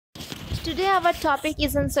Today our topic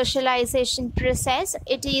is on socialization process.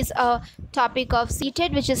 It is a topic of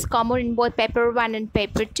CTET which is common in both paper 1 and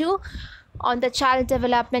paper 2 on the child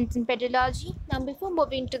development and pedagogy. Now before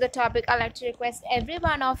moving to the topic, I'd like to request every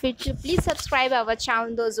one of you to please subscribe our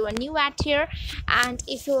channel, those who are new at here, and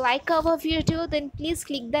if you like our video then please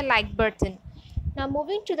click the like button. Now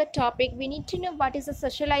moving to the topic, we need to know what is a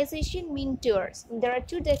socialization mean to us. There are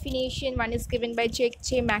two definitions. One is given by J.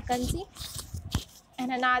 McKenzie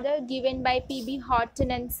and another given by P.B. Horton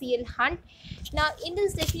and C.L. Hunt. Now in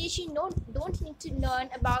this definition, don't need to learn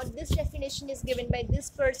about this definition is given by this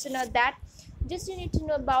person or that. Just you need to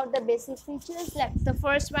know about the basic features, like the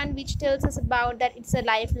first one which tells us about that it's a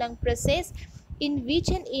lifelong process in which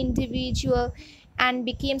an individual and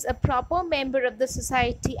becomes a proper member of the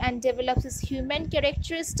society and develops his human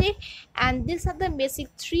characteristic. And these are the basic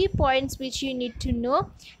 3 points which you need to know.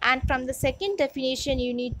 And from the second definition,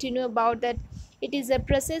 you need to know about that it is a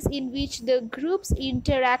process in which the groups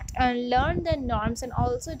interact and learn the norms and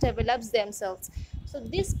also develops themselves. So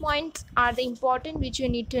these points are the important which you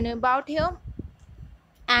need to know about here.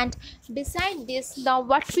 And beside this, now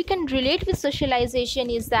what we can relate with socialization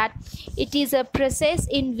is that it is a process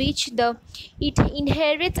in which it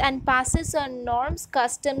inherits and passes on norms,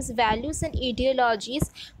 customs, values and ideologies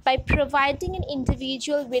by providing an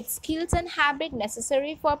individual with skills and habit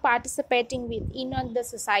necessary for participating within the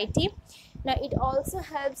society. Now it also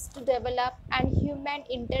helps to develop an human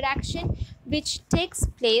interaction which takes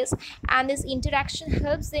place, and this interaction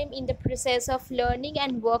helps them in the process of learning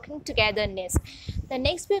and working togetherness. The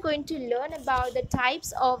next we're going to learn about the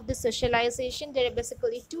types of the socialization. There are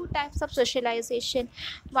basically 2 types of socialization.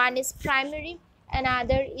 One is primary,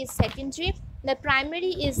 another is secondary. The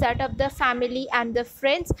primary is that of the family and the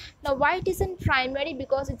friends. Now why it isn't primary?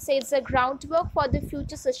 Because it says the groundwork for the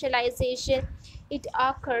future socialization. It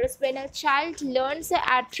occurs when a child learns the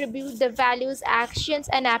attribute, the values, actions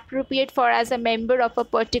and appropriate for as a member of a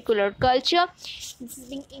particular culture. This is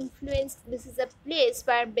being influenced. This is a place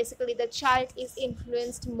where basically the child is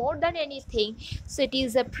influenced more than anything. So it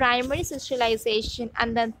is a primary socialization.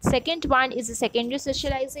 And the second one is a secondary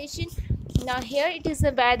socialization. Now here it is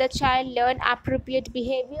where the child learn appropriate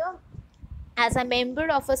behavior as a member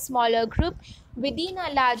of a smaller group within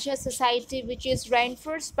a larger society, which is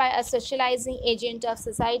reinforced by a socializing agent of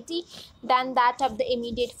society than that of the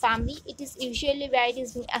immediate family. It is usually where it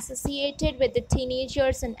is associated with the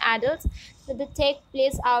teenagers and adults that take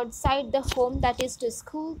place outside the home, that is to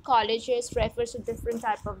school, colleges, refers to different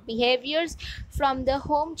type of behaviors. From the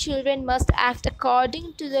home, children must act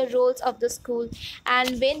according to the rules of the school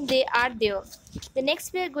and when they are there. The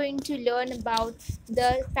next we are going to learn about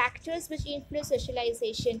the factors which influence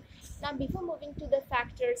socialization. Now before moving to the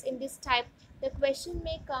factors in this type, the question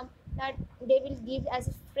may come that they will give as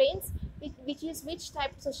a phrase which is which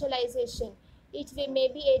type of socialization. It may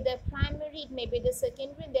be either primary, it may be the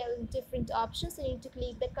secondary. There are different options. You need to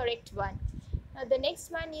click the correct one. Now the next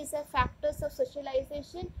one is the factors of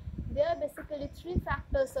socialization. There are basically 3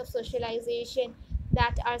 factors of socialization,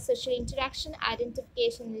 that are social interaction,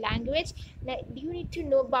 identification, language. Now you need to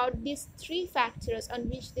know about these 3 factors on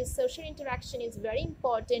which this social interaction is very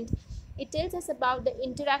important. It tells us about the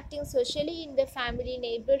interacting socially in the family,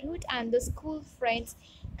 neighborhood and the school, friends,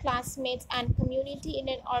 classmates and community in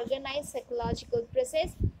an organized psychological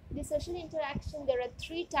process. The social interaction, there are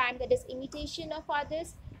 3 types, that is imitation of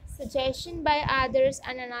others, suggestion by others,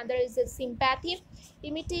 and another is a sympathy.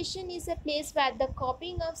 Imitation is a place where the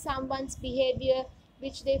copying of someone's behavior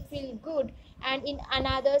which they feel good and in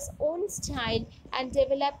another's own style and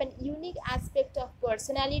develop an unique aspect of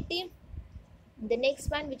personality. The next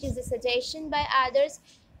one, which is the suggestion by others,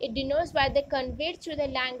 it denotes why they convey through the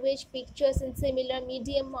language, pictures and similar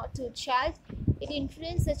medium to child. It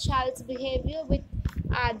influences the child's behavior with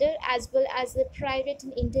other as well as the private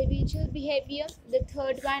and individual behavior. The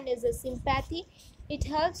third one is the sympathy. It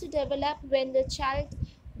helps to develop when the child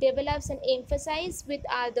develops an emphasis with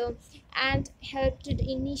other and help to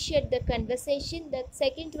initiate the conversation. The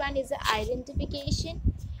second one is the identification.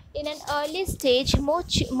 In an early stage,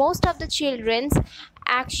 most of the children's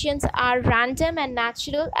actions are random and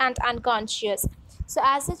natural and unconscious. So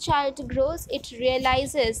as the child grows, it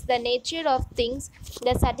realizes the nature of things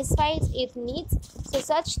that satisfies its needs. So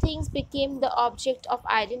such things became the object of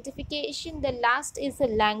identification. The last is the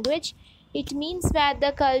language. It means where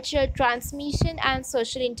the cultural transmission and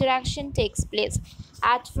social interaction takes place.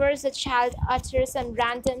 At first, the child utters some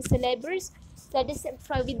random syllables, that is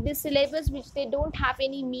with the syllables which they don't have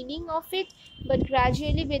any meaning of it, but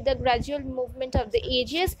gradually with the gradual movement of the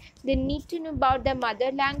ages, they need to know about the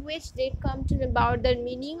mother language. They come to know about the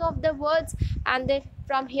meaning of the words, and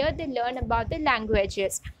from here they learn about the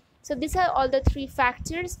languages. So these are all the three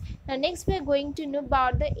factors. Now next we are going to know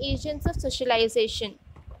about the agents of socialization.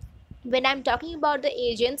 When I'm talking about the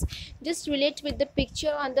agents, just relate with the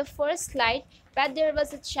picture on the first slide, where there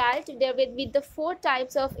was a child. There will be the four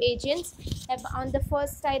types of agents. On the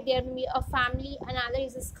first slide there will be a family, another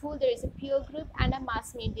is a school, there is a peer group, and a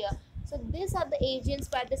mass media. So these are the agents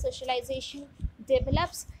where the socialization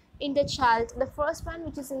develops in the child. The first one,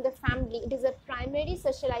 which is in the family, it is a primary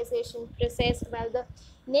socialization process, while the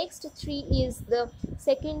next three is the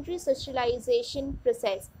secondary socialization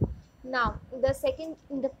process. Now the second,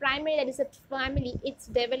 in the primary, that is a family, it's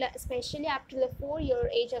developed especially up to the 4-year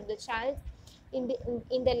age of the child. In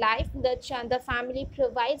the life, the family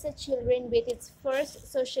provides the children with its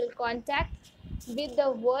first social contact with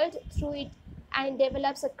the world through it, and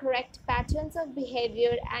develops a correct patterns of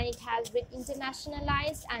behavior, and it has been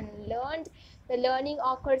internationalized and learned. The learning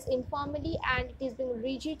occurs informally, and it is being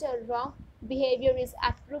rigid or wrong. Behavior is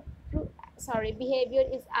approved,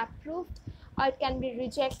 or it can be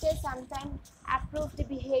rejected. Sometimes approved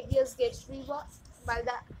behaviors get reward, while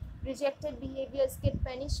the rejected behaviors get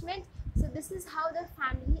punishment. So this is how the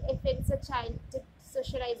family affects the child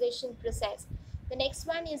socialization process. The next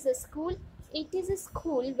one is a school. It is a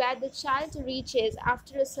school where the child reaches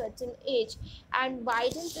after a certain age and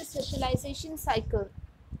widens the socialization cycle.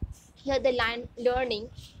 Here the learning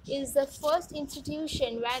is the first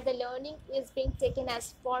institution where the learning is being taken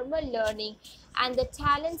as formal learning, and the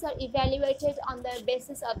talents are evaluated on the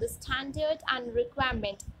basis of the standard and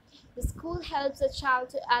requirement. The school helps the child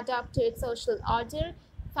to adapt to its social order,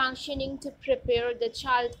 functioning to prepare the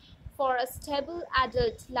child for a stable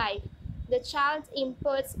adult life. The child's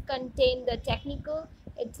inputs contain the technical,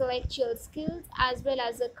 intellectual skills as well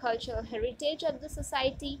as the cultural heritage of the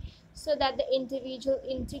society, so that the individual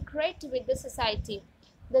integrate with the society.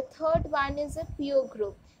 The third one is a peer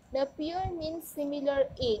group. Now peer means similar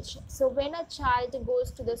age. So when a child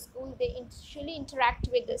goes to the school, they initially interact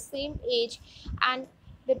with the same age and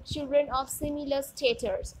the children of similar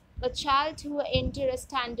status. A child who enters a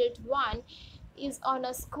standard 1 is on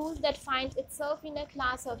a school that finds itself in a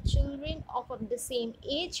class of children of the same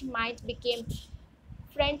age might become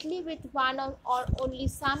friendly with one or only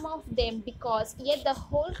some of them, because yet the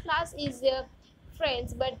whole class is their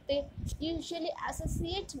friends, but they usually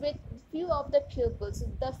associate with few of the pupils.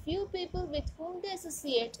 The few people with whom they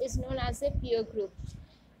associate is known as a peer group.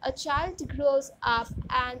 A child grows up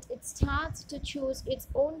and it starts to choose its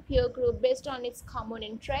own peer group based on its common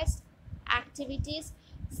interests, activities,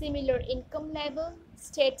 similar income level,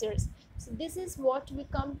 status. So this is what we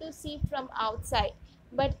come to see from outside,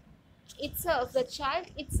 but itself, the child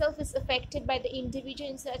itself is affected by the individual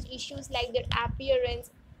in such issues like their appearance.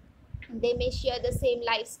 They may share the same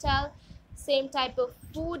lifestyle, same type of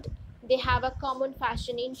food, they have a common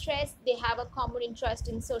fashion interest, they have a common interest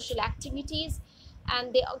in social activities,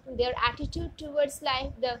 and their attitude towards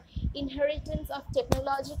life, the inheritance of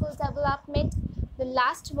technological development. The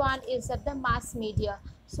last one is of the mass media.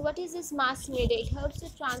 So what is this mass media? It helps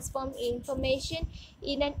to transform information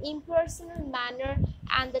in an impersonal manner,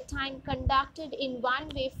 and the time conducted in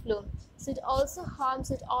one-way flow. So it also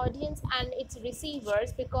harms its audience and its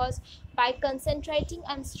receivers, because by concentrating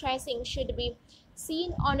and stressing should be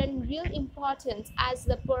seen on a real importance as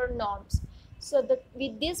the per norms. So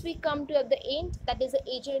with this we come to the end, that is the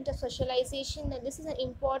agent of socialization, and this is an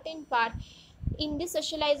important part. In this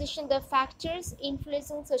socialization, the factors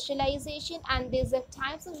influencing socialization and these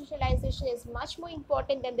types of socialization is much more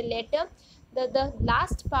important than the latter. The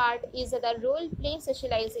last part is the role playing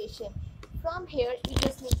socialization. From here you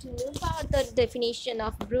just need to know about the definition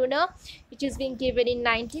of Brunner, which is being given in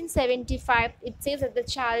 1975. It says that the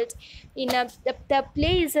child the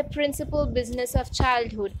play is a principal business of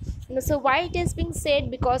childhood. So why it is being said?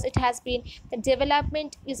 Because it has been the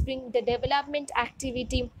development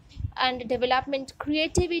activity and development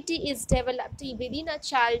creativity is developed within a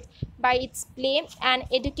child by its play, and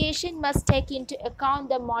education must take into account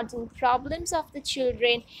the modern problems of the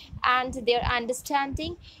children and their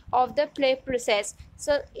understanding of the play process.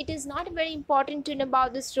 So it is not very important to know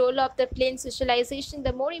about this role of the play in socialization.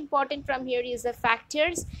 The more important from here is the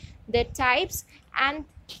factors, the types, and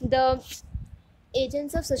the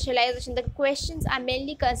agents of socialization. The questions are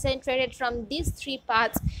mainly concentrated from these three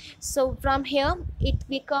parts. So from here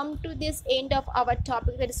we come to this end of our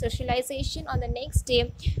topic, that is socialization. On the next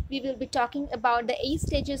day we will be talking about the 8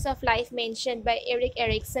 stages of life mentioned by Erik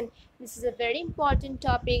Erikson. This is a very important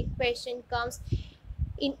topic. Question comes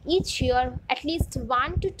in each year. At least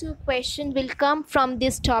 1 to 2 questions will come from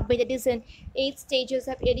this topic, that is in 8 stages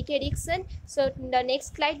of Erik Erikson. So in the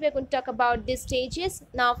next slide we are going to talk about these stages.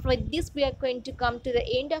 Now for this we are going to come to the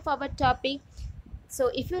end of our topic. So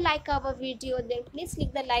if you like our video, then please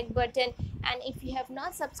click the like button, and if you have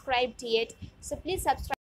not subscribed yet, so please subscribe.